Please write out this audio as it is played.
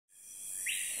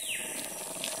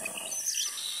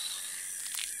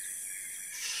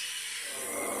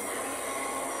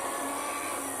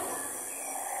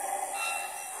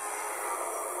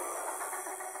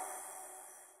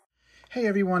Hey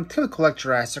everyone, to Collect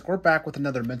Jurassic. We're back with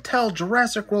another Mattel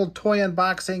Jurassic World toy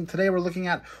unboxing. Today we're looking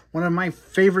at one of my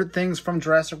favorite things from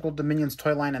Jurassic World Dominion's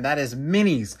toy line, and that is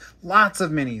minis. Lots of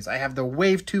minis. I have the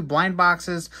Wave 2 blind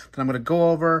boxes that I'm going to go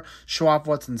over, show off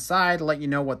what's inside, let you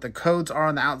know what the codes are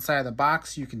on the outside of the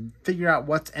box. You can figure out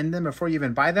what's in them before you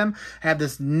even buy them. I have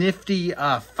this nifty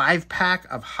 5-pack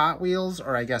of Hot Wheels,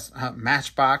 or I guess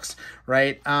Matchbox,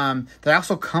 right? That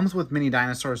also comes with mini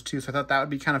dinosaurs too, so I thought that would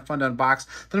be kind of fun to unbox.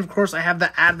 Then of course I have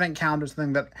the advent calendar,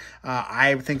 thing that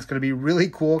I think is going to be really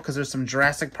cool because there's some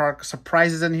Jurassic Park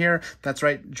surprises in here. That's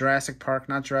right, Jurassic Park,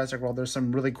 not Jurassic World. There's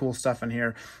some really cool stuff in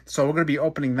here. So we're going to be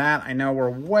opening that. I know we're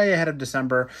way ahead of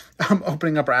December. I'm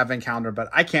opening up our advent calendar, but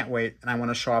I can't wait. And I want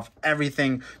to show off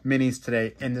everything minis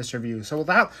today in this review. So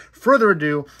without further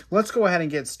ado, let's go ahead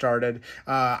and get started.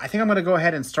 I think I'm going to go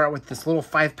ahead and start with this little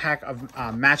 5-pack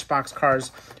of Matchbox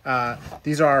cars.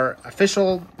 These are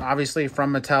official, obviously,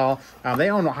 from Mattel. They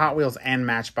own Hot Wheels and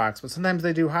Matchbox, but sometimes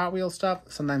they do Hot Wheels stuff,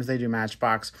 sometimes they do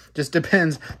Matchbox. Just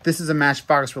depends. This is a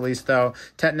Matchbox release, though.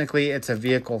 Technically, it's a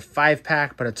vehicle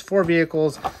 5-pack, but it's 4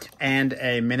 vehicles and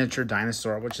a miniature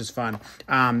dinosaur, which is fun.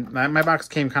 My box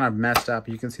came kind of messed up.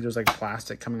 You can see there's like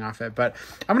plastic coming off it, but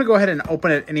I'm gonna go ahead and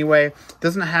open it anyway. It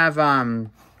doesn't have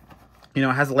you know,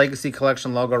 it has a Legacy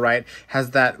Collection logo, right?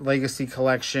 Has that Legacy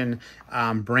Collection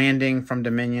branding from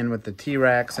Dominion with the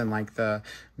T-Rex and like the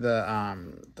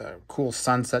cool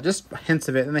sunset, just hints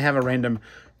of it. And they have a random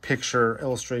picture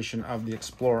illustration of the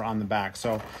Explorer on the back.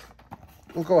 So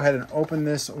we'll go ahead and open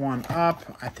this one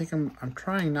up. I think I'm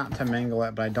trying not to mangle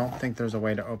it, but I don't think there's a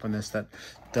way to open this that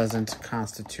doesn't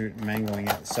constitute mangling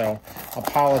it. So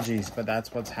apologies, but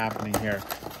that's what's happening here.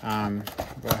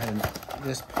 Go ahead and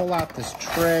just pull out this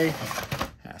tray.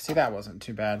 Yeah, see, that wasn't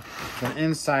too bad. Then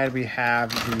inside we have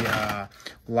the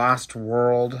Lost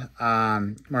World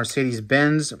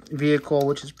Mercedes-Benz vehicle,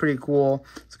 which is pretty cool.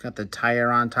 It's got the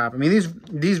tire on top. I mean,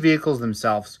 these vehicles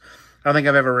themselves, I don't think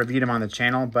I've ever reviewed them on the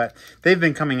channel, but they've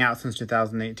been coming out since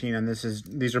 2018, and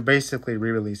these are basically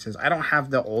re-releases. I don't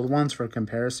have the old ones for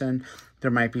comparison.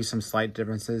 There might be some slight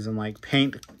differences in like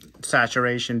paint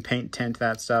saturation, paint tint,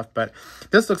 that stuff, but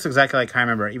this looks exactly like I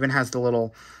remember. It even has the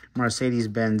little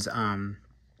Mercedes-Benz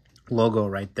logo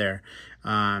right there,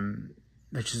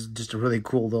 which is just a really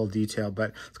cool little detail.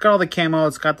 But it's got all the camo,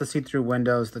 it's got the see-through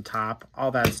windows, the top,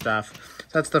 all that stuff. So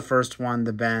that's the first one,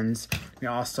 the Benz. We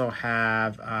also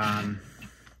have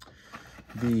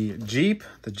the Jeep,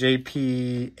 the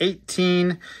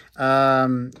JP18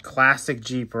 classic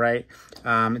Jeep, right?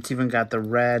 It's even got the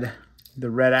red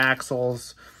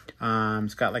axles.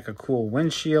 It's got like a cool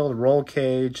windshield, roll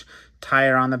cage,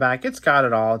 tire on the back. It's got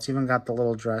it all. It's even got the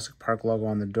little Jurassic Park logo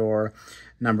on the door,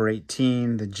 number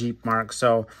 18, the Jeep mark.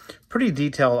 So pretty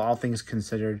detailed, all things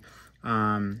considered.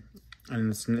 And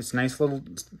it's nice little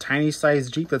tiny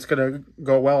size Jeep that's gonna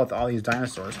go well with all these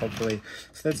dinosaurs, hopefully.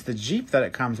 So that's the Jeep that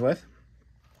it comes with.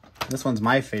 This one's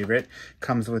my favorite.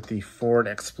 Comes with the Ford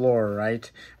Explorer,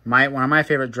 right? One of my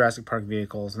favorite Jurassic Park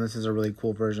vehicles, and this is a really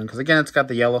cool version because again, it's got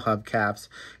the yellow hubcaps,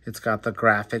 it's got the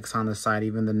graphics on the side,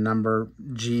 even the number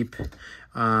Jeep.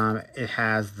 It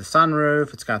has the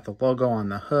sunroof, it's got the logo on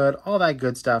the hood, all that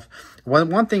good stuff.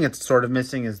 One thing it's sort of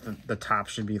missing is the top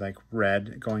should be like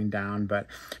red going down, but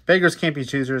beggars can't be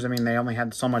choosers. I mean, they only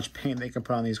had so much paint they could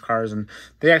put on these cars, and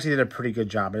they actually did a pretty good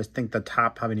job. I just think the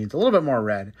top probably needs a little bit more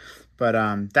red. But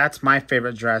that's my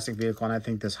favorite Jurassic vehicle, and I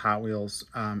think this Hot Wheels,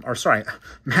 or sorry,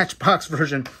 Matchbox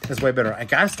version is way better. I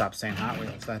gotta stop saying Hot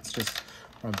Wheels. That's just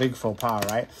a big faux pas,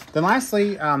 right? Then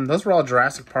lastly, those were all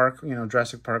Jurassic Park, you know,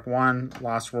 Jurassic Park 1,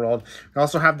 Lost World. We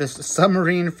also have this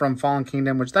submarine from Fallen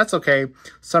Kingdom, which that's okay.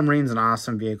 Submarine's an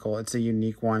awesome vehicle. It's a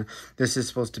unique one. This is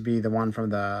supposed to be the one from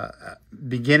the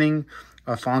beginning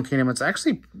of Fallen Kingdom. It's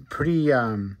actually pretty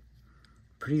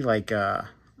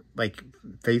like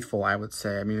faithful, I would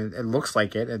say. I mean, it looks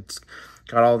like it. It's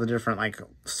got all the different like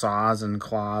saws and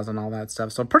claws and all that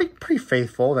stuff. So pretty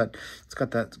faithful. That it's got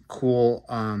that cool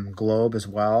globe as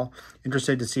well.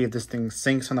 Interested to see if this thing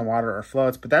sinks in the water or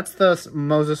floats. But that's the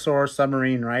Mosasaur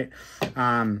submarine, right?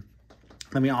 Then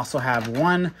we also have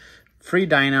one free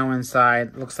dino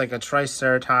inside. Looks like a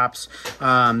Triceratops.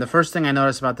 The first thing I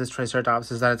noticed about this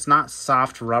Triceratops is that it's not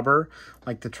soft rubber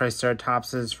like the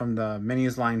Triceratops is from the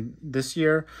Minis line this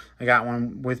year. I got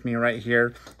one with me right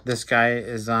here. This guy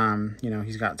is, you know,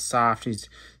 he's got soft, his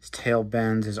tail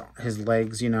bends, his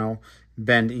legs, you know,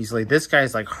 bend easily. This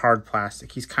guy's like hard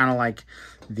plastic. He's kind of like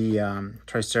the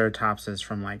Triceratops is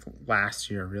from like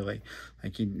last year, really.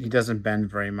 Like he doesn't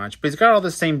bend very much, but he's got all the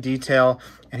same detail,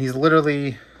 and he's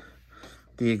literally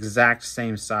the exact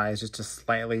same size, just a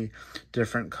slightly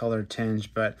different color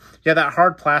tinge. But yeah, that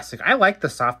hard plastic. I like the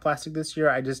soft plastic this year.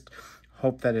 I just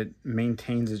hope that it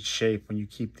maintains its shape when you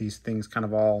keep these things kind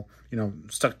of all, you know,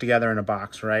 stuck together in a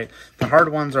box, right? The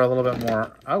hard ones are a little bit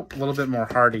more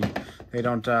hardy. They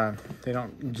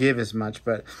don't give as much,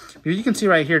 but you can see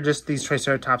right here, just these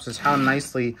Triceratopses, how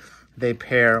nicely they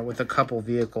pair with a couple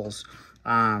vehicles.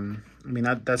 I mean,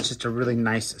 that's just a really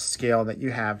nice scale that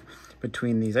you have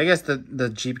between these. I guess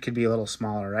the Jeep could be a little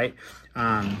smaller, right?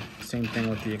 Same thing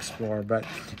with the Explorer, but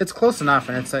it's close enough,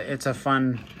 and it's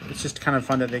just kind of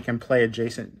fun that they can play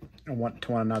adjacent to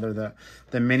one another,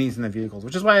 the minis and the vehicles,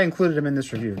 which is why I included them in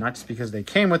this review, not just because they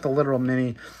came with the literal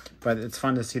mini, but it's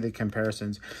fun to see the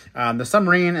comparisons. The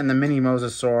submarine and the mini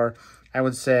Mosasaur, I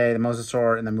would say the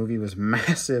Mosasaur in the movie was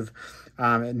massive.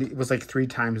 It was like 3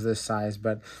 times this size,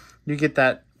 but you get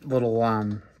that little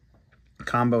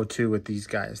combo too with these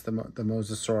guys, the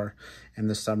Mosasaur and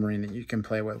the submarine, that you can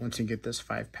play with once you get this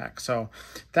 5-pack. So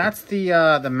that's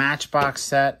the Matchbox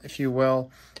set, if you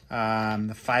will,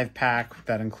 the 5-pack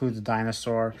that includes a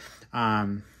dinosaur.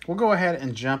 We'll go ahead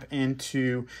and jump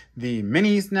into the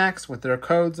minis next with their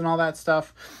codes and all that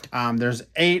stuff. There's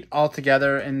 8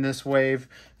 altogether in this wave.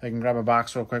 If I can grab a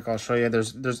box real quick, I'll show you.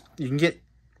 You can get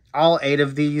all 8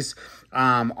 of these.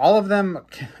 All of them,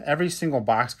 every single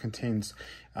box contains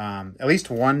at least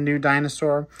one new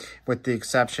dinosaur, with the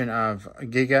exception of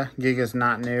Giga. Giga's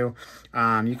not new.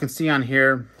 You can see on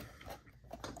here,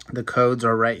 the codes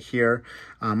are right here,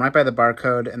 right by the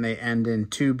barcode, and they end in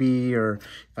 2B, or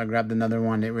if I grabbed another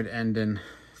one, it would end in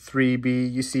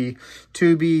 3B. You see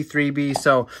 2B, 3B.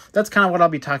 So that's kind of what I'll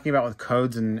be talking about with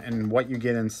codes and what you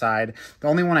get inside. The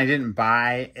only one I didn't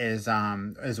buy is I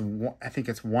think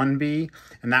it's 1B,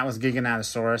 and that was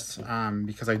Giganotosaurus,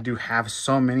 because I do have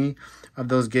so many of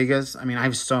those Gigas. I mean, I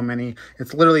have so many.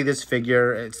 It's literally this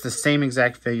figure. It's the same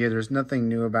exact figure. There's nothing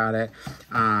new about it.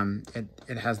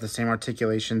 It has the same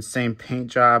articulation, same paint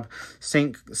job,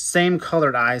 same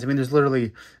colored eyes. I mean, there's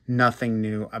literally nothing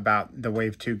new about the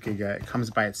Wave 2 Giga. It comes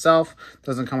by itself,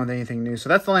 doesn't come with anything new. So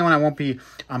that's the only one I won't be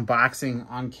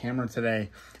unboxing on camera today,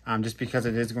 just because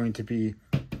it is going to be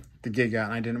the Giga,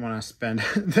 and I didn't want to spend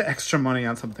the extra money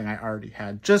on something I already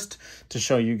had, just to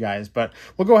show you guys. But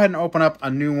we'll go ahead and open up a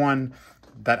new one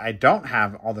that I don't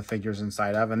have all the figures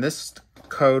inside of, and this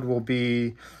code will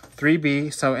be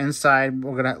 3B. So inside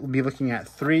we're gonna be looking at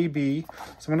 3B.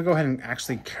 So I'm gonna go ahead and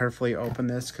actually carefully open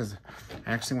this, because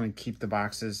I actually want to keep the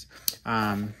boxes. So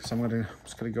I'm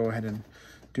just gonna go ahead and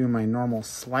do my normal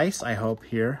slice, I hope,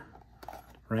 here,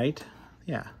 right?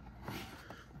 Yeah,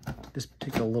 just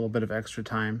take a little bit of extra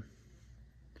time,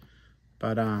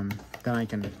 but then I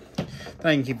can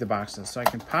keep the boxes. So I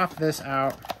can pop this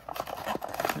out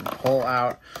and pull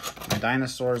out the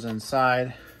dinosaurs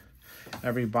inside.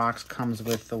 Every box comes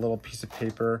with a little piece of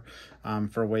paper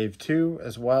for Wave 2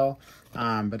 as well.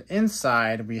 But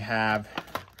inside we have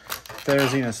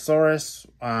Therizinosaurus,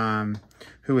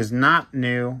 who is not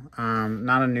new,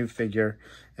 not a new figure.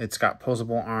 It's got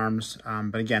posable arms.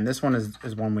 But again, this one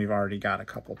is one we've already got a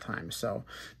couple times. So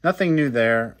nothing new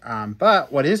there.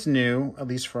 But what is new, at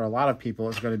least for a lot of people,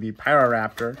 is going to be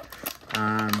Pyroraptor.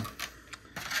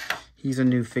 He's a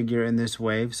new figure in this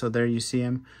wave. So there you see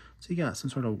him. So you got some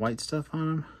sort of white stuff on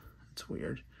him. It's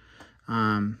weird.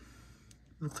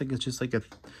 Looks like it's just like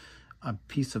a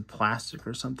piece of plastic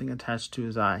or something attached to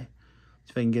his eye.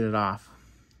 See if I can get it off.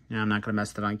 Yeah, I'm not gonna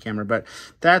mess that on camera, but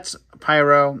that's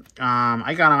Pyro.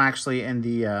 I got him actually in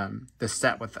the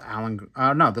set with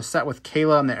the set with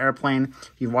Kayla on the airplane.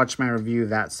 If you've watched my review of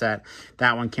that set,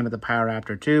 that one came with the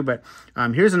Pyroraptor too. But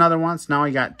here's another one. So now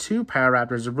we got 2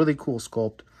 Pyroraptors. A really cool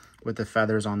sculpt with the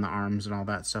feathers on the arms and all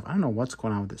that stuff. I don't know what's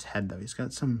going on with his head though. He's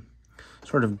got some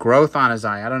sort of growth on his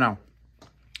eye. I don't know.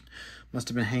 Must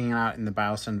have been hanging out in the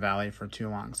Biosin Valley for too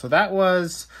long. So that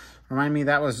was, remind me,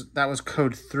 that was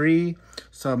code 3.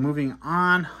 So moving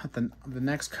on at the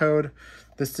next code,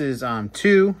 this is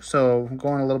 2. So I'm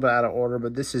going a little bit out of order,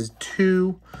 but this is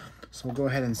 2. So we'll go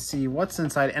ahead and see what's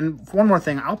inside. And one more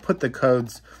thing, I'll put the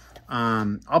codes,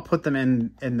 I'll put them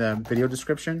in the video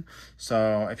description.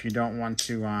 So if you don't want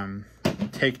to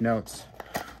take notes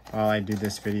while I do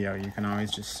this video, you can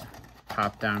always just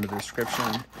pop down to the description.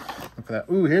 Look at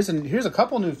that. Ooh, here's a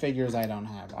couple new figures I don't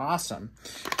have. Awesome.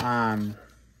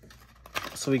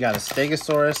 So we got a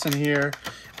Stegosaurus in here.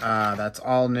 That's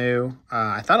all new.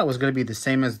 I thought it was going to be the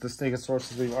same as the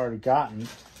Stegosauruses we've already gotten,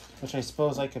 which I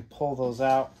suppose I could pull those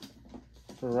out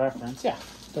for reference. Yeah,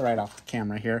 they're right off the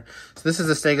camera here. So this is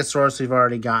the Stegosaurus we've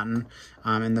already gotten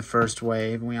in the first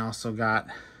wave. And we also got,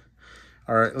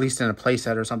 or at least in a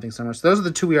playset or something similar. So those are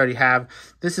the 2 we already have.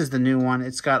 This is the new one.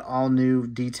 It's got all new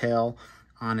detail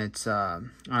on its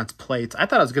plates. I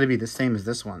thought it was going to be the same as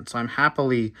this one. So I'm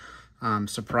happily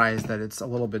surprised that it's a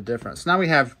little bit different. So now we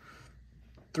have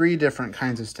 3 different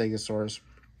kinds of Stegosaurs.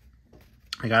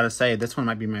 I gotta say, this one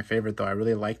might be my favorite though. I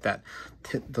really like that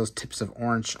those tips of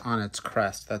orange on its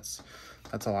crest. That's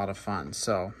a lot of fun.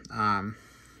 So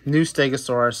new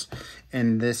Stegosaurus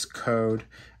in this code.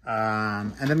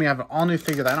 And then we have an all new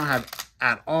figure that I don't have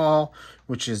at all,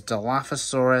 which is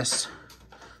Dilophosaurus.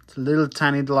 It's a little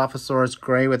tiny Dilophosaurus,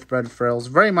 gray with red frills,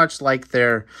 very much like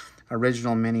their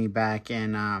original mini back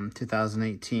in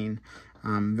 2018.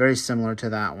 Very similar to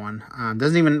that one.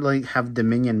 Doesn't even really have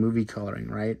Dominion movie coloring,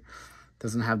 right?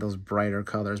 Doesn't have those brighter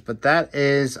colors, but that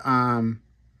is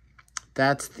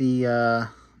that's the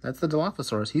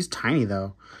Dilophosaurus. He's tiny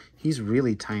though. He's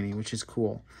really tiny, which is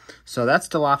cool. So that's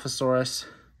Dilophosaurus.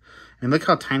 And look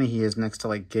how tiny he is next to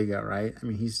like Giga, right? I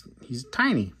mean, he's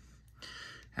tiny,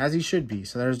 as he should be.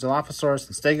 So there's Dilophosaurus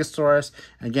and Stegosaurus.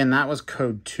 Again, that was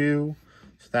code 2.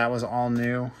 So that was all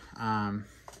new.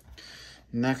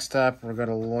 Next up, we're going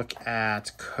to look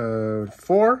at code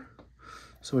 4.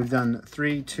 So we've done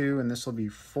 3, 2, and this will be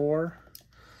 4.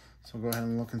 So we'll go ahead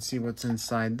and look and see what's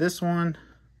inside this one.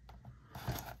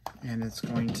 And it's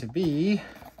going to be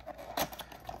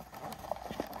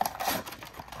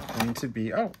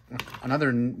oh,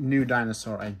 another new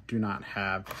dinosaur I do not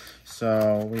have.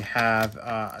 So we have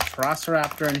a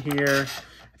Triceratops in here.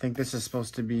 I think this is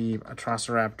supposed to be a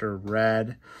Triceratops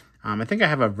red. I think I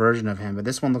have a version of him, but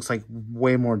this one looks like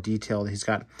way more detailed. He's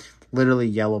got literally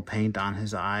yellow paint on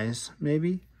his eyes,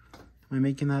 maybe. Am I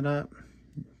making that up?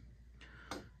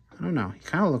 I don't know. He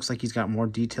kind of looks like he's got more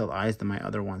detailed eyes than my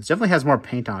other ones. Definitely has more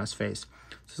paint on his face.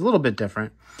 So it's a little bit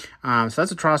different. So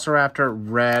that's a Triceratops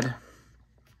red.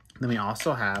 Then we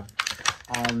also have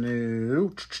all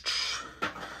new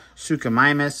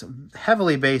Suchomimus,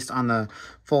 heavily based on the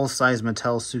full-size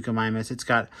Mattel Suchomimus. It's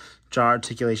got jaw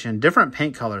articulation, different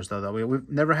paint colors though. We've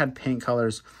never had paint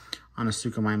colors on a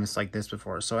Suchomimus like this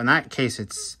before. So in that case,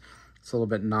 it's a little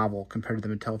bit novel compared to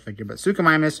the Mattel figure. But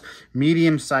Suchomimus,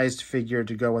 medium-sized figure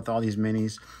to go with all these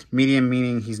minis. Medium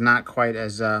meaning he's not quite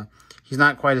as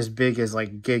big as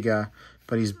like Giga,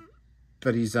 but he's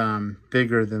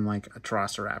bigger than like a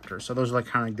Triceratops. So those are like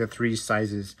kind of like the 3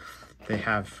 sizes they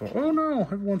have for, oh no,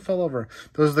 everyone fell over.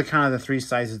 Those are the kind of the 3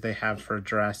 sizes they have for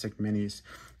Jurassic minis.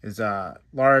 Is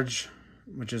large,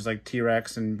 which is like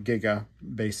T-Rex and Giga,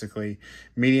 basically.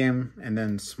 Medium, and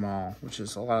then small, which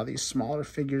is a lot of these smaller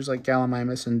figures like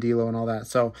Gallimimus and Dilo and all that.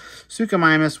 So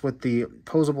Suchomimus with the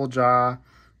posable jaw,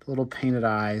 the little painted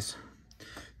eyes,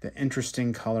 the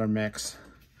interesting color mix.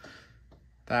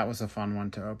 That was a fun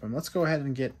one to open. Let's go ahead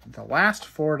and get the last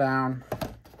 4 down.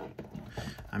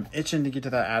 I'm itching to get to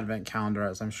that advent calendar,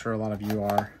 as I'm sure a lot of you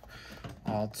are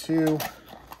all too.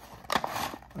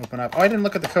 Open up. Oh, I didn't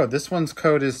look at the code. This one's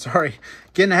code is, sorry,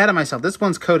 getting ahead of myself. This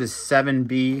one's code is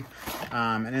 7B.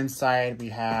 And inside we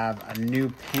have a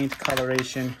new paint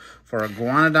coloration for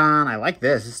Iguanodon. I like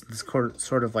this. This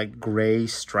sort of like gray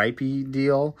stripy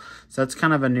deal. So that's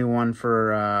kind of a new one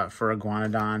for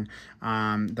Iguanodon.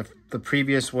 The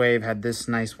previous wave had this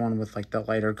nice one with like the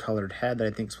lighter colored head that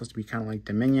I think is supposed to be kind of like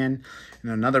Dominion.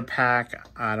 And another pack,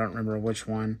 I don't remember which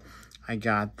one. I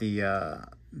got the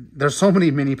there's so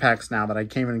many mini packs now that I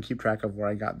can't even keep track of where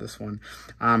I got this one.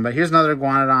 But here's another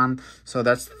Iguanodon. So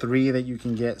that's 3 that you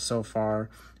can get so far.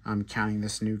 I'm counting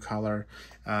this new color.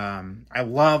 I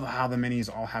love how the minis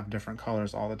all have different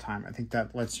colors all the time. I think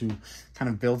that lets you kind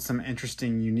of build some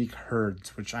interesting, unique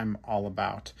herds, which I'm all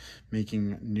about,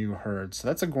 making new herds. So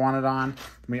that's Iguanodon.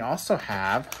 We also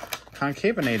have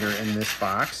Concavenator in this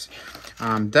box.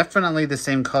 Definitely the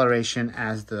same coloration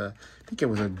as the, I think it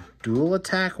was a dual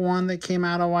attack one that came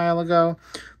out a while ago.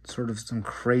 Sort of some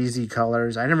crazy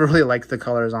colors. I never really liked the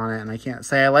colors on it, and I can't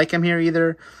say I like them here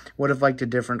either. Would have liked a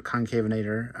different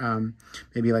Concavenator.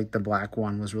 Maybe like the black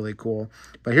one was really cool.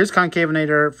 But here's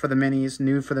Concavenator for the minis,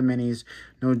 new for the minis.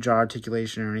 No jaw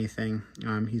articulation or anything.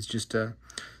 He's just a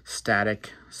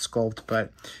static sculpt,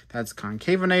 but that's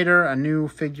Concavenator, a new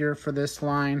figure for this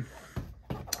line.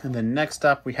 And then next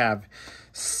up we have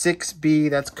 6B.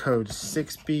 That's code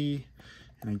 6B.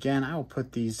 And again, I will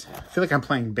put these, I feel like I'm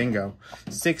playing bingo.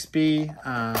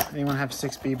 6B, anyone have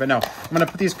 6B? But no, I'm going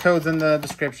to put these codes in the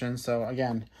description. So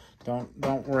again,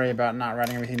 don't worry about not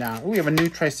writing everything down. Ooh, we have a new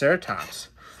Triceratops.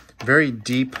 Very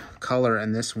deep color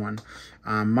in this one.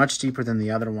 Much deeper than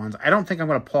the other ones. I don't think I'm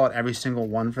going to pull out every single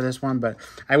one for this one, but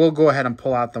I will go ahead and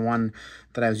pull out the one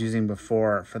that I was using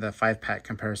before for the 5-pack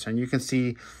comparison. You can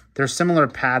see there's similar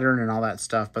pattern and all that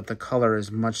stuff, but the color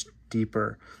is much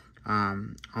deeper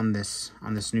on this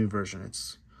new version.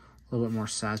 It's a little bit more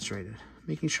saturated.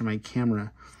 Making sure my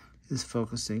camera is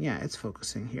focusing. Yeah, it's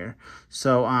focusing here.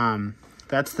 So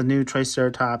that's the new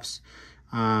Triceratops.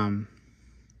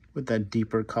 with that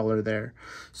deeper color there.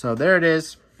 So there it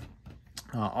is.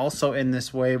 Also in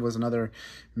this wave was another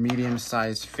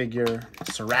medium-sized figure,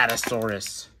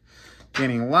 Ceratosaurus,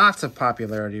 gaining lots of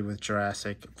popularity with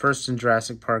Jurassic. First in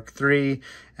Jurassic Park 3,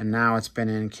 and now it's been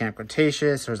in Camp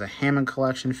Cretaceous. There's a Hammond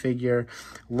Collection figure.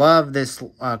 Love this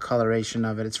coloration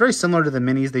of it. It's very similar to the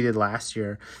minis they did last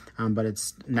year, but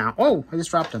it's now... Oh, I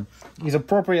just dropped him. He's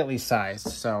appropriately sized,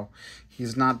 so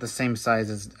he's not the same size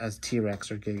as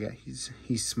T-Rex or Giga.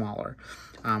 He's smaller,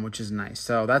 which is nice.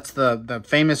 So that's the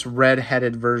famous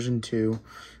red-headed version 2,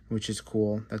 which is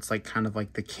cool. That's like kind of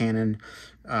like the canon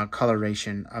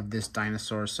coloration of this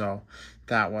dinosaur. So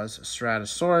that was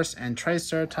Ceratosaurus and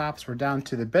Triceratops. We're down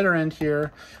to the bitter end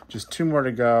here. Just 2 more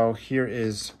to go. Here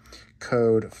is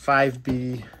code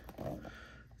 5B.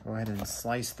 Go ahead and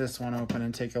slice this one open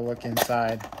and take a look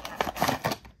inside.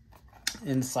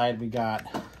 Inside we got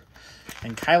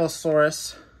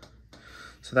Ankylosaurus.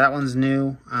 So that one's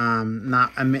new,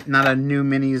 not a new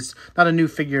minis, not a new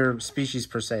figure species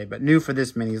per se, but new for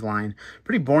this minis line.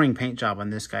 Pretty boring paint job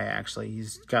on this guy, actually.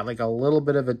 He's got like a little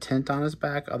bit of a tint on his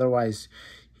back. Otherwise,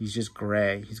 he's just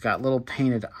gray. He's got little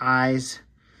painted eyes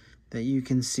that you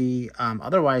can see.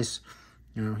 Otherwise,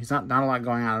 you know, he's not a lot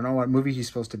going on. I don't know what movie he's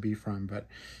supposed to be from, but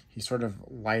he's sort of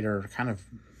lighter, kind of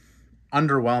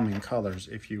underwhelming colors,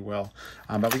 if you will.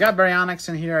 But we got Baryonyx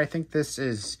in here. I think this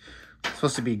is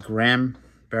supposed to be Grim.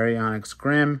 Baryonyx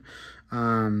Grim.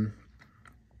 You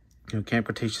know, Camp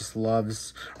Cretaceous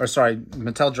loves, or sorry,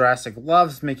 Mattel Jurassic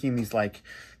loves making these like,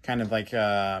 kind of like,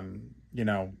 you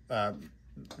know,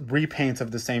 repaints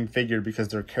of the same figure because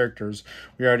they're characters.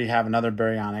 We already have another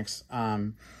Baryonyx,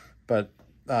 but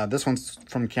this one's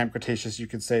from Camp Cretaceous. You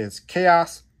could say it's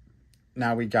Chaos.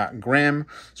 Now we got Grim.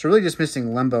 So we're really just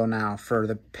missing Limbo now for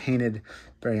the painted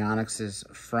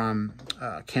Baryonyxes from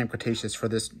Camp Cretaceous for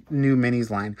this new minis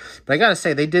line. But I gotta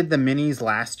say, they did the minis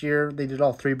last year. They did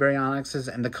all 3 Baryonyxes,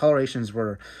 and the colorations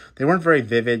they weren't very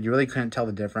vivid. You really couldn't tell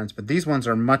the difference. But these ones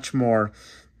are much more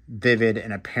vivid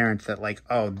and apparent that like,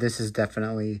 oh, this is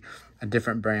definitely a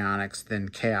different Baryonyx than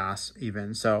Chaos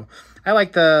even. So I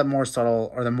like the more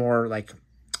subtle, or the more like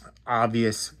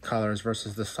obvious colors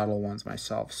versus the subtle ones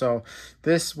myself. So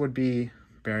this would be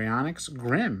Baryonyx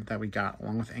Grim that we got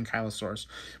along with Ankylosaurus,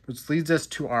 which leads us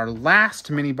to our last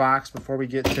mini box before we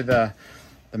get to the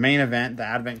main event, the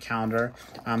advent calendar.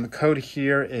 The code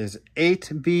here is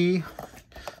 8B.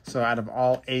 So out of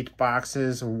all 8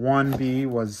 boxes, 1B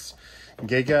was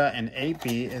Giga and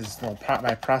 8B is, well,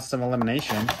 by process of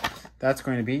elimination, that's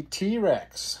going to be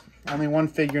T-Rex. Only one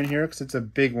figure in here because it's a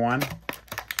big one.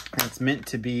 It's meant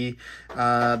to be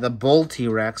the bull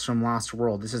T-Rex from Lost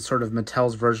World. This is sort of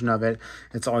Mattel's version of it.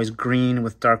 It's always green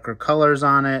with darker colors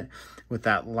on it, with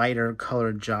that lighter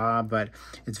colored jaw. But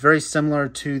it's very similar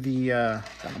to the,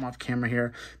 got them off camera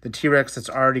here, the T-Rex that's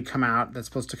already come out. That's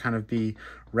supposed to kind of be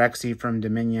Rexy from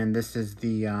Dominion. This is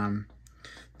the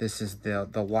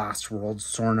Lost World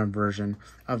Sorna version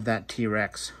of that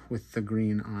T-Rex with the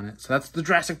green on it. So that's the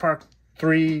Jurassic Park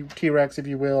 3 T-Rex, if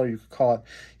you will, or you could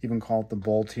even call it the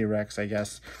bull T-Rex, I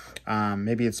guess.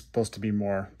 Maybe it's supposed to be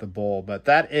more the bull, but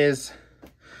that is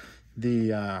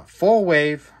the full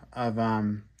wave of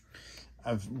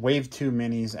Wave 2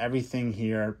 minis, everything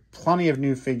here. Plenty of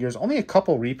new figures, only a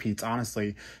couple repeats,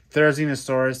 honestly.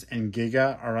 Therizinosaurus and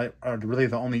Giga are really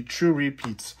the only true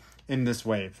repeats in this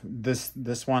wave.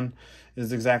 This one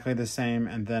is exactly the same,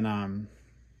 and then,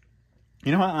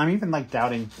 you know what, I'm even like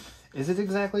doubting, is it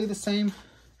exactly the same?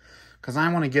 Because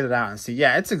I want to get it out and see.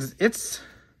 Yeah, it's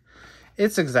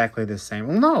exactly the same.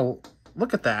 Well, no,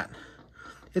 look at that.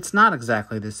 It's not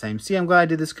exactly the same. See, I'm glad I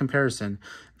did this comparison.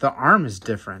 The arm is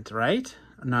different, right?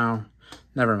 No,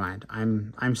 never mind.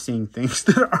 I'm seeing things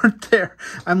that aren't there.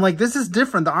 I'm like, this is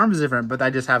different. The arm is different, but I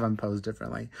just have them posed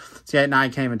differently. See, now I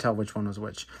can't even tell which one was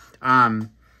which.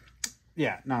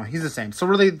 Yeah, no, he's the same. So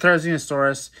really,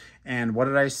 Therizinosaurus and what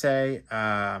did I say?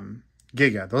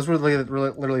 Giga. Those were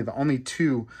literally the only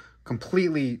 2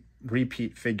 completely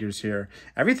repeat figures here.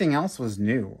 Everything else was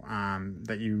new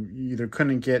that you either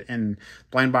couldn't get in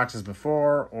blind boxes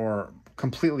before or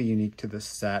completely unique to this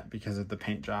set because of the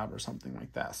paint job or something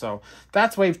like that. So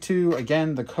that's Wave 2.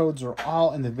 Again, the codes are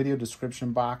all in the video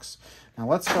description box. Now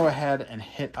let's go ahead and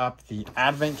hit up the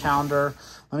advent calendar.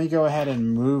 Let me go ahead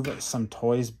and move some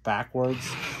toys backwards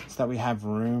so that we have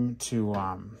room to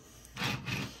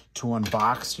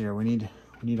unbox here. We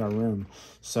need our room.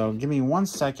 So give me 1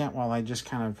 second while I just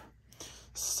kind of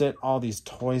sit all these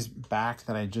toys back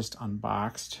that I just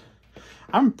unboxed.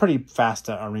 I'm pretty fast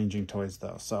at arranging toys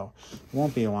though, so it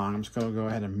won't be long. I'm just going to go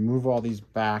ahead and move all these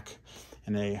back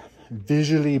in a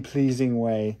visually pleasing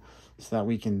way so that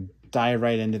we can dive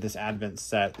right into this Advent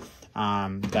set.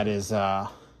 That is, I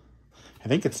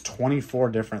think it's 24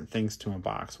 different things to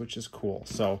unbox, which is cool.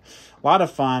 So a lot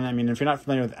of fun. I mean, if you're not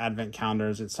familiar with Advent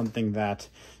calendars, it's something that,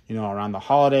 you know, around the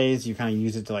holidays, you kind of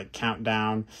use it to like count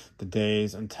down the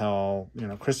days until, you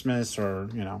know, Christmas or,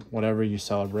 you know, whatever you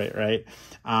celebrate, right?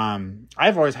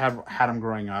 I've always had them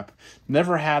growing up.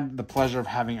 Never had the pleasure of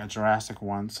having a Jurassic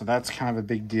one. So that's kind of a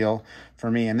big deal for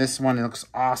me. And this one, it looks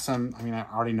awesome. I mean, I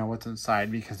already know what's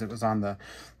inside because it was on the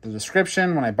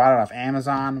description when I bought it off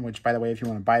Amazon, which, by the way, if you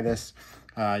want to buy this,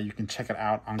 you can check it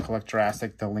out on Collect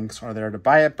Jurassic. The links are there to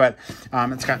buy it. But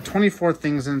it's got 24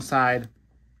 things inside.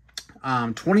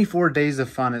 24 days of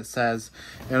fun, it says.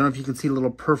 I don't know if you can see little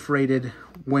perforated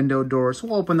window doors.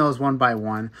 We'll open those one by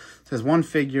one. It says 1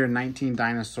 figure, 19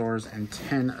 dinosaurs, and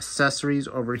 10 accessories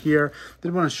over here.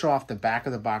 Did want to show off the back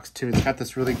of the box too. It's got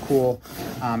this really cool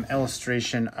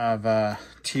illustration of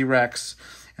T-Rex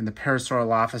and the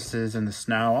Parasaurolophuses in the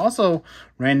snow. Also,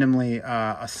 randomly,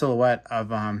 a silhouette of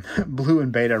Blue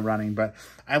and Beta running. But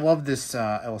I love this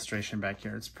illustration back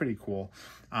here. It's pretty cool.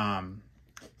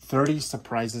 30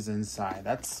 surprises inside.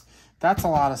 That's a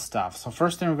lot of stuff. So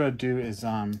first thing we're going to do is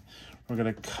we're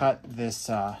going to cut this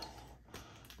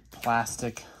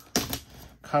plastic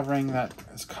covering that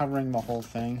is covering the whole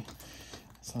thing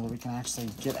so that we can actually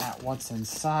get at what's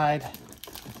inside.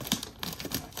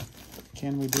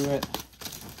 Can we do it?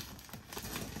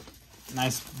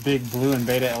 Nice big Blue and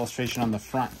Beta illustration on the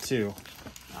front too.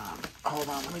 Hold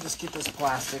on, let me just get this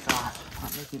plastic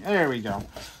off. There we go.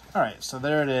 All right, so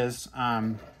there it is.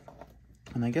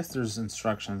 And I guess there's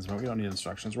instructions, but we don't need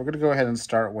instructions. We're going to go ahead and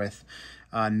start with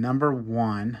number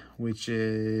 1, which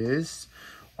is,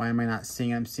 why am I not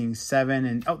seeing it? I'm seeing 7.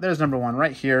 And oh, there's number 1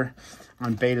 right here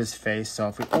on Beta's face. So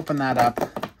if we open that up,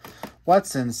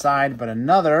 what's inside but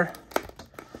another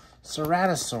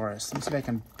Ceratosaurus. Let me see if I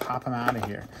can pop him out of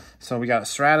here. So we got a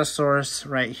Ceratosaurus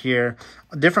right here.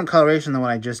 A different coloration than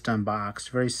what I just unboxed.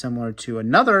 Very similar to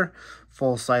another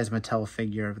full-size Mattel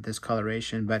figure of this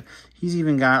coloration, but he's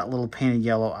even got a little painted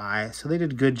yellow eye. So they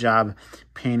did a good job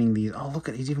painting these. Oh, look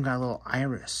at, he's even got a little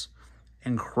iris.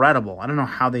 Incredible. I don't know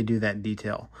how they do that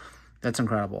detail. That's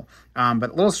incredible.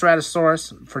 But little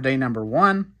Ceratosaurus for day number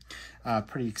 1.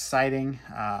 Pretty exciting.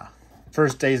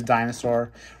 First day's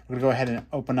dinosaur. We're gonna go ahead and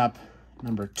open up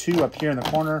number 2 up here in the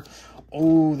corner.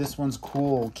 Oh, this one's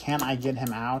cool. Can I get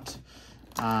him out?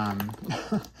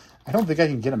 I don't think I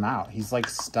can get him out. He's like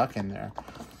stuck in there.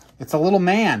 It's a little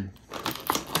man.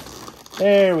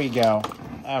 There we go.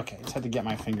 Okay, just had to get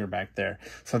my finger back there.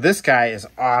 So this guy is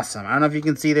awesome. I don't know if you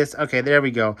can see this. Okay, there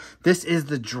we go. This is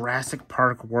the Jurassic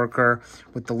Park worker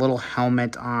with the little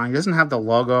helmet on. He doesn't have the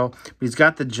logo, but he's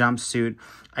got the jumpsuit.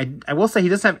 I will say he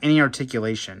doesn't have any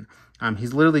articulation.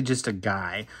 He's literally just a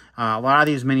guy. A lot of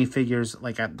these minifigures,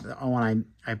 like the one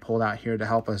I pulled out here to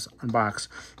help us unbox,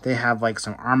 they have like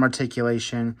some arm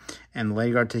articulation and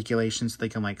leg articulation so they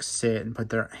can like sit and put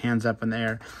their hands up in the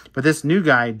air. But this new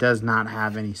guy does not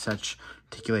have any such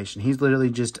articulation. He's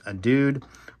literally just a dude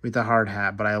with a hard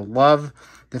hat. But I love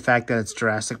the fact that it's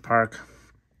Jurassic Park.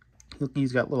 Look,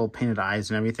 he's got little painted eyes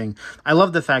and everything. I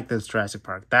love the fact that it's Jurassic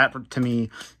Park. That, to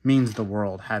me, means the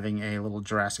world, having a little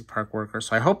Jurassic Park worker.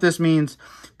 So I hope this means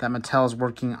that Mattel is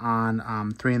working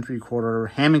on 3 3/4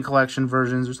 Hammond Collection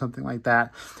versions or something like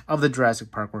that of the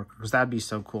Jurassic Park worker, because that'd be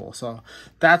so cool. So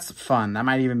that's fun. That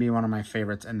might even be one of my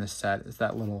favorites in this set, is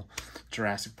that little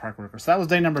Jurassic Park worker. So that was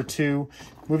day number 2.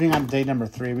 Moving on to day number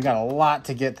 3. We got a lot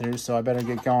to get through, so I better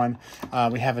get going.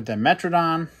 We have a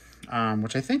Dimetrodon,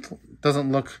 which I think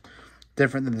doesn't look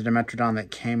different than the Dimetrodon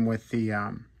that came with the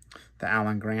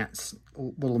Alan Grant's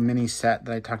little mini set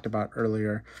that I talked about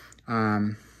earlier.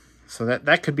 So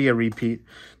that could be a repeat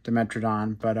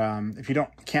Dimetrodon, but if you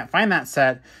can't find that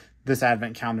set, this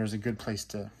Advent calendar is a good place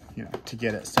to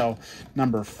get it. So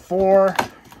number 4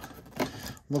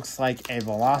 looks like a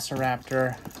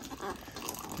Velociraptor.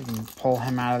 We can pull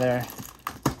him out of there.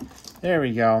 There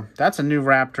we go. That's a new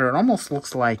Raptor. It almost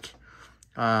looks like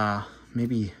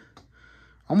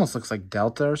almost looks like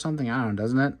Delta or something. I don't know,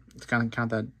 doesn't it? It's kind of got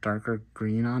that darker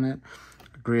green on it.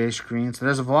 Grayish green. So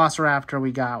there's a Velociraptor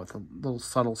we got with little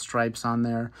subtle stripes on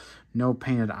there. No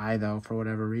painted eye, though, for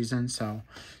whatever reason. So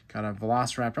got a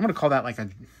Velociraptor. I'm going to call that like a,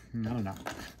 I don't know.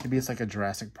 Maybe it's like a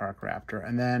Jurassic Park Raptor.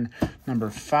 And then number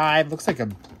 5. Looks like a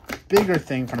bigger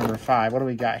thing for number 5. What do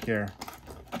we got here?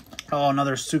 Oh,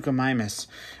 another Suchomimus.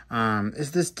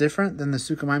 Is this different than the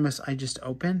Suchomimus I just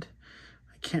opened?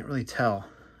 I can't really tell.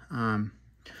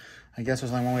 I guess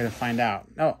there's only one way to find out.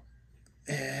 No,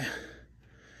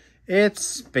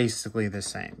 It's basically the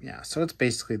same, yeah. So it's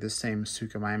basically the same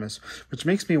Suchomimus, which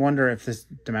makes me wonder if this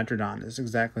Dimetrodon is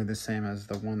exactly the same as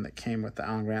the one that came with the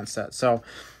Alan Grant set. So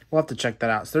we'll have to check that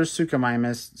out. So there's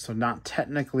Suchomimus, so not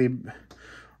technically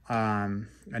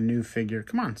a new figure.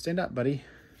 Come on, stand up, buddy.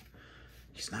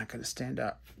 He's not going to stand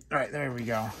up. All right, there we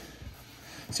go.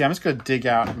 See, I'm just going to dig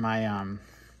out my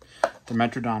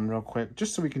Dimetrodon real quick,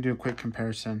 just so we can do a quick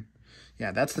comparison.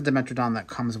 Yeah, that's the Dimetrodon that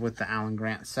comes with the Alan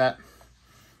Grant set.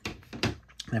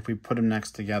 And if we put them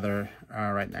next together,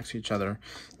 right next to each other,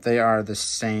 they are the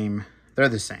same. They're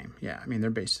the same. Yeah, I mean, they're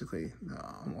basically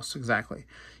almost exactly.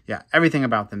 Yeah, everything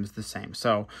about them is the same.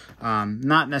 So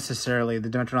not necessarily, the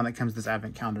Dimetrodon that comes with this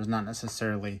advent calendar is not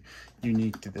necessarily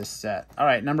unique to this set. All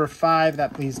right, number 5,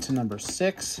 that leads to number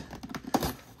 6.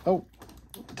 Oh,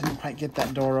 didn't quite get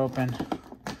that door open.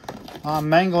 I'm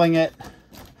mangling it.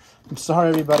 I'm sorry,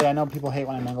 everybody. I know people hate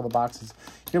when I mangle the boxes.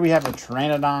 Here we have a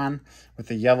Pteranodon with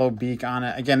a yellow beak on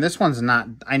it. Again, this one's not,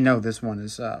 I know this one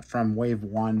is from Wave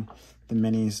 1, the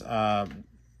Minis,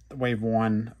 Wave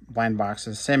 1 blind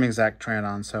boxes. Same exact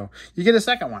Pteranodon, so you get a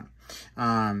second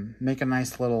one. Make a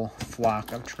nice little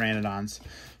flock of Pteranodons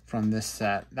from this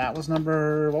set. That was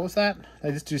number, what was that? Did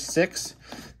I just do 6?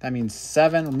 That means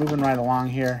 7. We're moving right along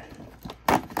here.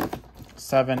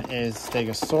 7 is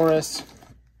Stegosaurus.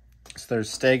 So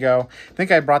there's Stego. I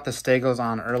think I brought the Stegos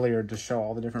on earlier to show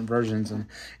all the different versions, and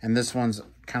this one's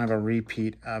kind of a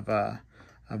repeat of the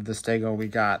Stego we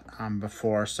got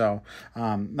before. So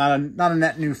not a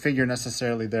net new figure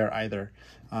necessarily there either.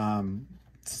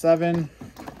 7,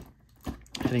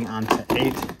 heading on to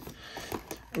 8.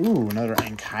 Ooh, another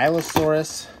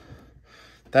Ankylosaurus.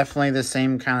 Definitely the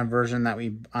same kind of version that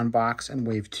we unboxed in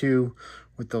Wave 2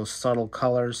 with those subtle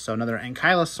colors. So another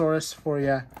Ankylosaurus for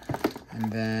you. And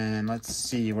then let's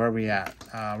see, where are we at?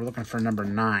 We're looking for number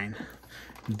 9.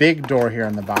 Big door here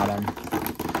on the bottom.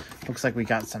 Looks like we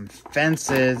got some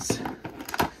fences.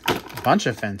 A bunch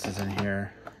of fences in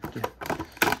here.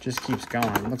 Just keeps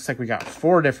going. Looks like we got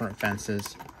 4 different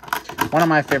fences. One of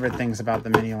my favorite things about the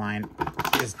mini line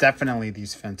is definitely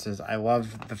these fences. I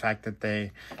love the fact that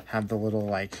they have the little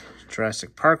like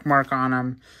Jurassic Park mark on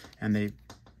them, and they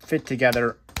fit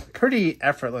together pretty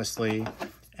effortlessly.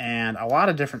 And a lot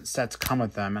of different sets come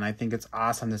with them, and I think it's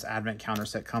awesome this advent calendar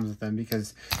set comes with them,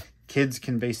 because kids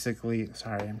can basically,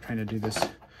 sorry, I'm trying to do this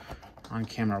on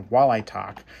camera while I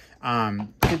talk.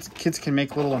 Kids can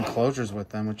make little enclosures with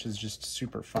them, which is just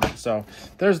super fun. So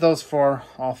there's those 4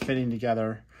 all fitting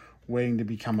together, waiting to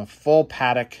become a full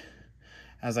paddock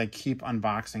as I keep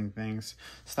unboxing things.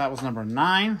 So that was number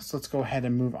 9. So let's go ahead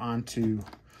and move on to,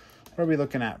 what are we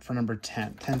looking at for number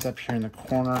 10? 10's up here in the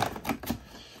corner.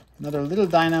 Another little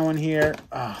dino in here.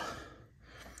 Oh,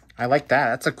 I like that.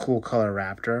 That's a cool color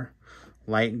raptor.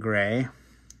 Light gray.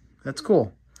 That's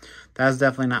cool. That's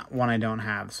definitely not one I don't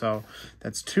have. So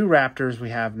that's 2 raptors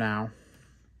we have now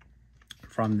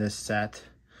from this set.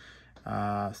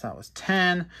 So that was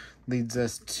 10. Leads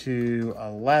us to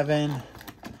 11.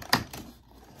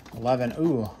 11.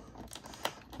 Ooh.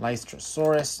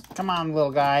 Lystrosaurus. Come on, little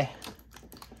guy.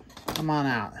 Come on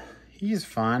out. He's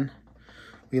fun.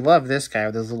 We love this guy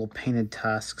with those little painted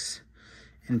tusks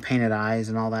and painted eyes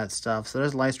and all that stuff. So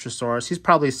there's Lystrosaurus. He's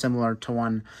probably similar to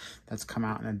one that's come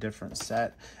out in a different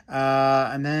set.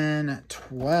 And then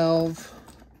 12.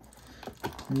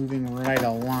 Moving right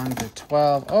along to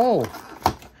 12. Oh,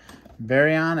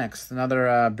 Baryonyx. Another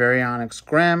Baryonyx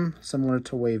Grim, similar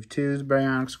to Wave 2's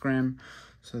Baryonyx Grim.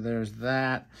 So there's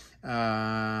that.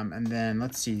 And then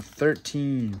let's see,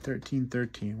 13.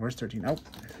 Where's 13? Oh.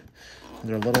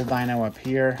 There's a little dino up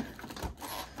here.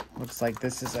 Looks like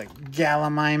this is a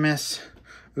Gallimimus.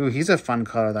 Ooh, he's a fun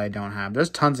color that I don't have.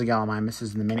 There's tons of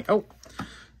Gallimimuses in the mini. Oh,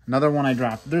 another one I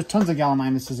dropped. There's tons of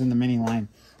Gallimimuses in the mini line.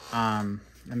 And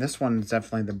this one is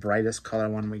definitely the brightest color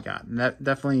one we got.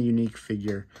 Definitely a unique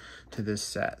figure to this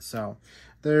set. So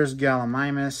there's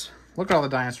Gallimimus. Look at all the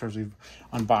dinosaurs we've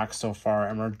unboxed so far.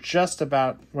 And we're just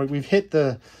about, we've hit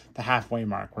the halfway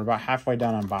mark. We're about halfway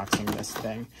done unboxing this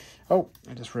thing. Oh,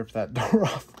 I just ripped that door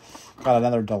off. Got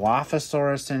another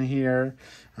Dilophosaurus in here.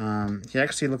 He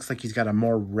actually looks like he's got a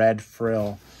more red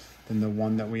frill than the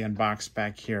one that we unboxed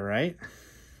back here, right?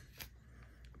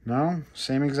 No?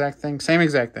 Same exact thing? Same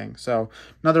exact thing. So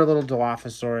another little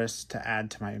Dilophosaurus to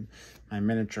add to my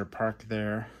miniature park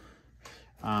there.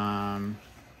 So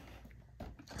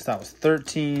that was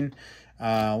 13. Where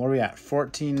are we at?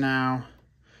 14 now.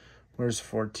 Where's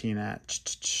 14 at?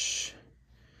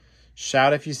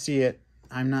 Shout if you see it.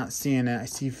 I'm not seeing it. I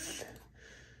see...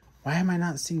 Why am I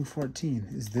not seeing 14?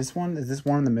 Is this one? Is this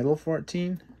one in the middle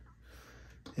 14?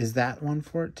 Is that one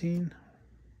 14?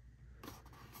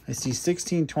 I see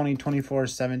 16, 20, 24,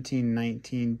 17,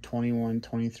 19, 21,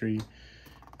 23.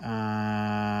 No,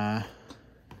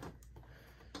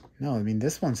 I mean,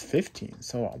 this one's 15.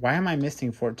 So why am I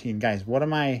missing 14? Guys, what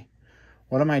am I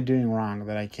doing wrong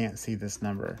that I can't see this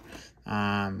number?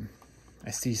 I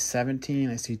see 17,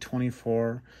 I see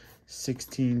 24,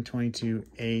 16, 22,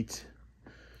 8,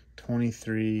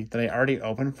 23. Did I already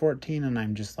open 14? And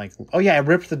I'm just like, oh yeah, I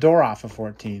ripped the door off of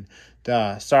 14.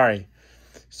 Duh, sorry.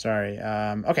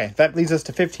 Okay, that leads us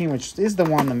to 15, which is the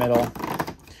one in the middle.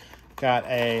 Got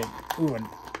a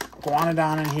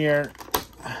iguanodon in here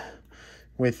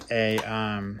with a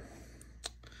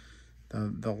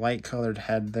the light colored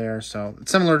head there, so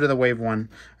it's similar to the wave 1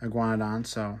 iguanodon.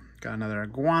 So got another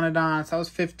iguanodon. So that was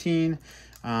 15.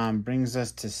 Brings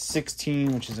us to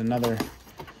 16, which is another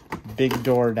big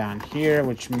door down here,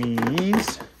 which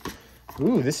means,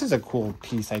 ooh, this is a cool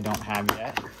piece I don't have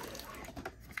yet.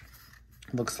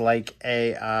 Looks like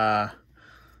a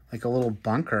little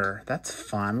bunker. That's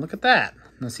fun. Look at that.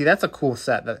 Now, see, that's a cool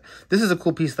set. This is a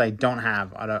cool piece that I don't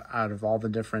have out of all the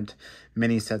different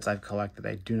mini sets I've collected.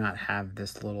 I do not have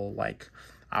this little like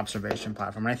observation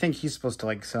platform. And I think he's supposed to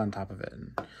like sit on top of it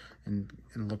and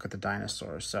look at the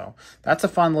dinosaurs. So that's a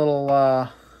fun little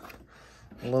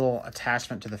little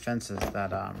attachment to the fences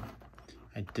that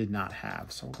I did not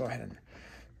have. So we'll go ahead and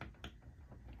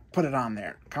put it on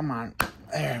there. Come on.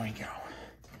 There we go.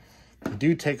 It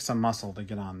do take some muscle to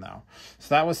get on though. So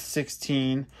that was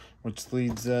 16, which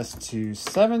leads us to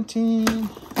 17.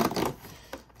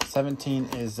 17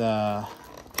 is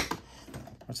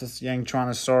what's this?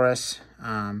 Yangtrontosaurus.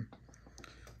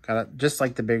 Got it just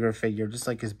like the bigger figure, just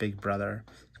like his big brother.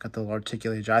 It's got the little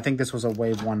articulated jaw. I think this was a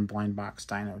wave 1 blind box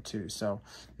dino too, so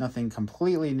nothing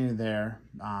completely new there.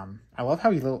 I love how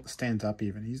he stands up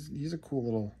even. He's a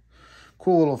cool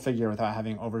little figure without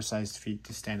having oversized feet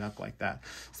to stand up like that.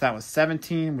 So that was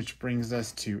 17, which brings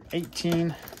us to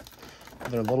 18.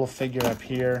 Another little figure up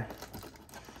here.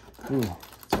 Ooh,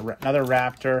 it's another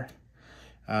raptor.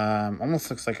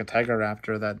 Almost looks like a tiger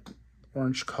raptor, that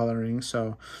orange coloring.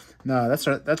 So no, that's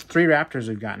 3 raptors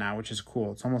we've got now, which is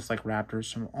cool. It's almost like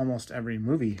raptors from almost every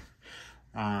movie.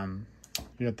 You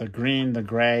got the green, the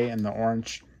gray, and the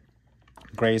orange.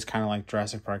 Gray is kind of like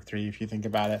Jurassic Park 3 if you think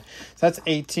about it. So that's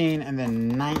 18, and then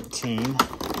 19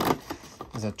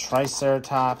 is a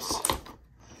Triceratops.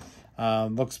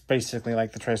 Looks basically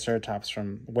like the Triceratops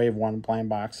from Wave 1 blind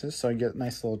boxes. So you get a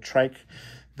nice little trike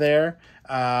there.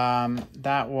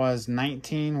 That was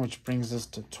 19, which brings us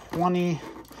to 20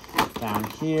 down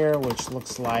here, which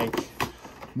looks like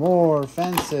more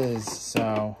fences.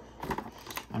 So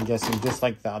I'm guessing just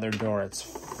like the other door, it's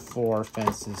 4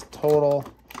 fences total.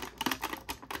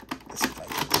 Let's see if I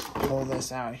can pull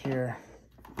this out here.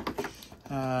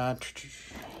 We'll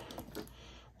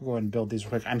go ahead and build these real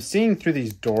quick. I'm seeing through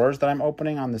these doors that I'm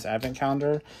opening on this advent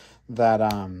calendar that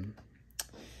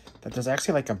that there's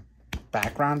actually like a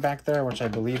background back there, which I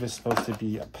believe is supposed to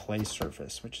be a play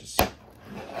surface, which is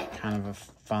kind of a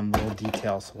fun little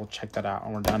detail. So we'll check that out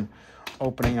when we're done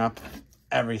opening up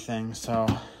everything. So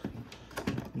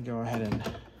let me go ahead and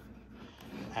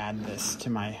add this to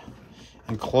my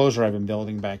enclosure I've been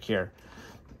building back here.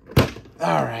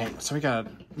 All right, so we got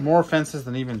more fences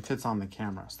than even fits on the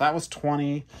camera. So that was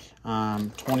 20,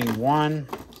 21.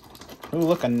 Ooh,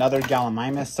 look, another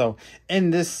Gallimimus. So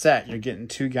in this set, you're getting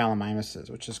 2 Gallimimuses,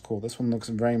 which is cool. This one looks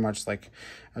very much like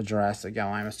a Jurassic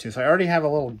Gallimimus too. So I already have a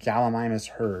little Gallimimus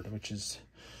herd, which is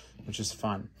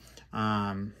fun.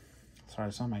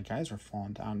 Sorry, some of my guys are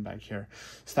falling down back here.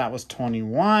 So that was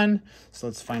 21. So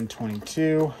let's find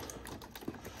 22.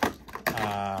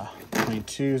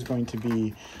 22 is going to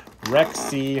be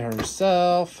Rexy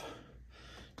herself.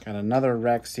 Got another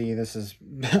Rexy. This is,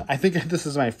 I think this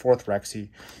is my 4th Rexy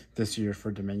this year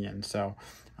for Dominion. So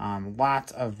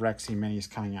lots of Rexy minis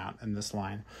coming out in this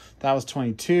line. That was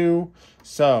 22.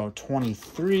 So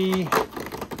 23.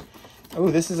 Oh,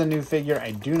 this is a new figure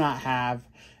I do not have.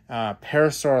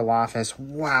 Parasaurolophus.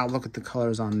 Wow, look at the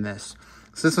colors on this.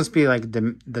 So this must be like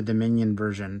the Dominion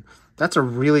version. That's a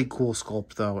really cool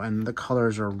sculpt though, and the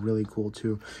colors are really cool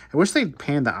too. I wish they'd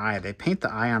paint the eye. They paint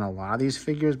the eye on a lot of these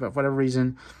figures, but for whatever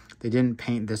reason, they didn't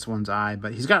paint this one's eye.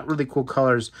 But he's got really cool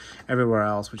colors everywhere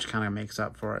else, which kind of makes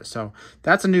up for it. So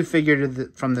that's a new figure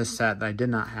from this set that I did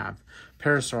not have.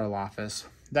 Parasaurolophus.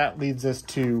 That leads us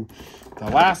to the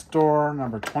last door,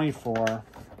 number 24.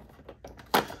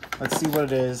 Let's see what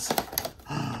it is.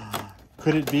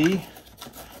 Could it be?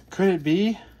 Could it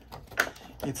be?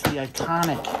 It's the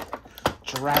iconic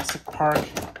Jurassic Park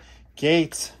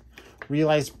gate,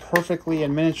 realized perfectly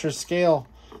in miniature scale.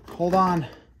 Hold on.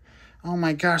 Oh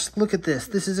my gosh, look at this.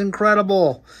 This is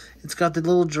incredible. It's got the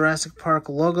little Jurassic Park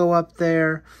logo up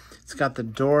there. It's got the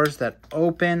doors that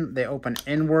open. They open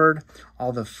inward.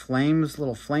 All the flames,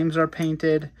 little flames are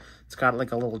painted. It's got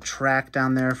like a little track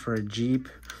down there for a Jeep.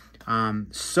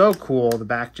 So cool. The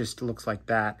back just looks like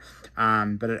that.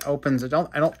 But it opens,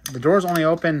 the doors only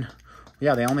open,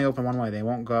 yeah, they only open one way. They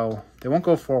won't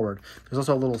go forward. There's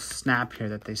also a little snap here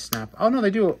that they snap. Oh no,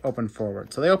 they do open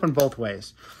forward. So they open both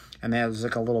ways. And there's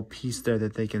like a little piece there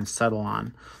that they can settle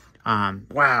on.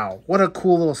 Wow, what a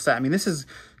cool little set. I mean, this has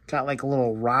got like a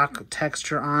little rock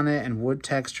texture on it and wood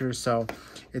texture. So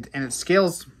it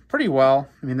scales pretty well.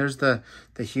 I mean, there's the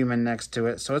human next to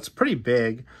it. So it's pretty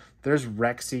big. There's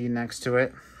Rexy next to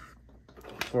it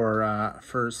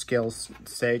for scale's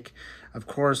sake. Of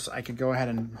course, I could go ahead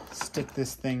and stick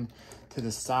this thing to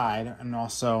the side and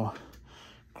also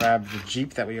grab the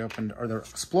Jeep that we opened, or the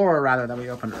Explorer rather, that we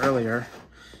opened earlier.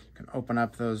 Open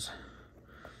up those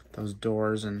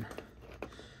doors and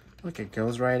look, it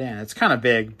goes right in. It's kind of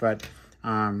big, but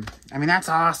I mean, that's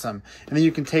awesome. And then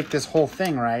you can take this whole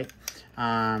thing, right?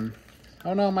 Oh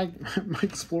no, my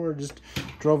Explorer just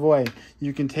drove away.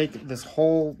 You can take this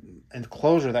whole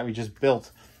enclosure that we just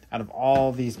built out of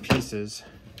all these pieces.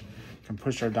 You can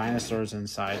push our dinosaurs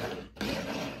inside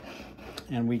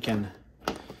and we can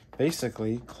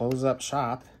basically close up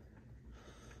shop.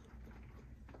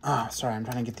 Oh, sorry, I'm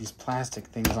trying to get these plastic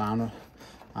things on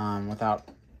without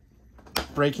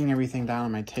breaking everything down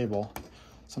on my table.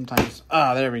 Sometimes,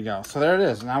 there we go. So there it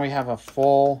is. Now we have a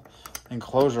full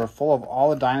enclosure full of all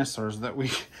the dinosaurs that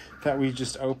we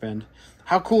just opened.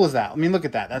 How cool is that? I mean, look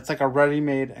at that. That's like a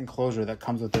ready-made enclosure that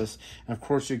comes with this. And of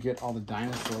course, you get all the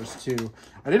dinosaurs too.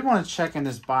 I did want to check in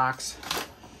this box.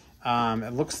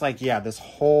 It looks like, yeah, this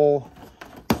whole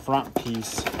front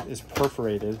piece is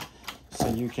perforated, so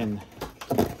you can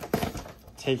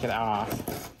take it off.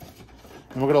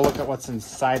 And we're going to look at what's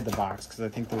inside the box because I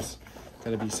think there's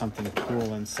going to be something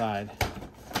cool inside.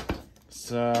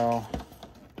 So,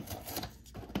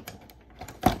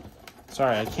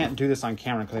 sorry, I can't do this on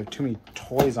camera because I have too many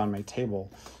toys on my table.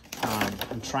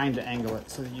 I'm trying to angle it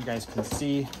so that you guys can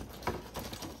see.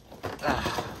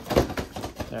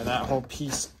 There, that whole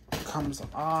piece comes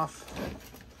off.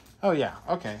 Oh yeah,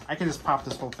 okay. I can just pop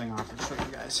this whole thing off and show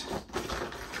you guys.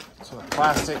 So the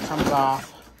plastic comes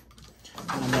off,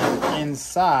 and then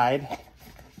inside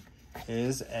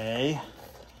is a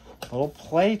little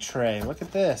play tray. Look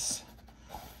at this.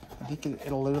 I think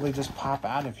it'll literally just pop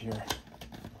out of here.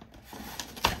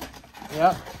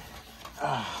 Yep.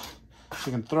 So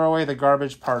you can throw away the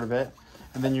garbage part of it,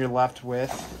 and then you're left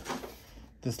with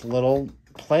this little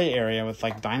play area with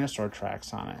like dinosaur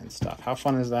tracks on it and stuff. How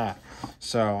fun is that?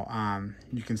 So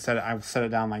you can set it, I would set it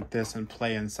down like this and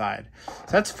play inside.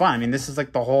 So that's fun. I mean, this is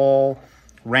like the whole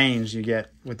range you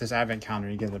get with this advent calendar.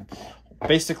 You get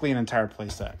basically an entire play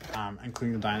set,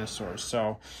 including the dinosaurs.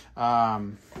 So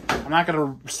I'm not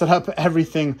going to set up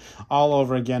everything all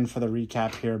over again for the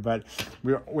recap here, but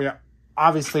we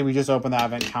obviously we just opened the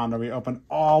advent calendar. We opened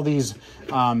all these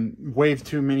Wave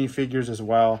 2 minifigures as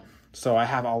well. So I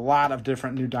have a lot of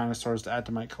different new dinosaurs to add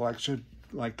to my collection,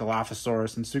 like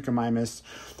Dilophosaurus and Suchomimus.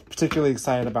 Particularly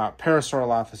excited about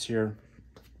Parasaurolophus here.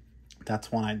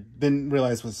 That's one I didn't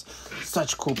realize was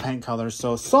such cool paint colors.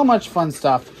 So much fun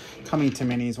stuff coming to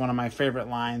Minis. One of my favorite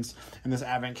lines. And this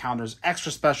advent calendar is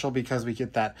extra special because we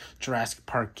get that Jurassic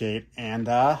Park gate and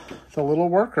the little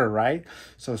worker, right?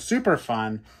 So super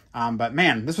fun. But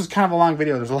man, this was kind of a long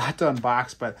video. There's a lot to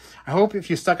unbox, but I hope if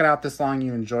you stuck it out this long,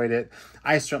 you enjoyed it.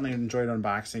 I certainly enjoyed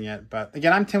unboxing it. But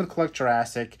again, I'm Tim with Collect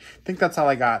Jurassic. I think that's all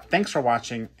I got. Thanks for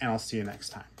watching, and I'll see you next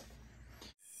time.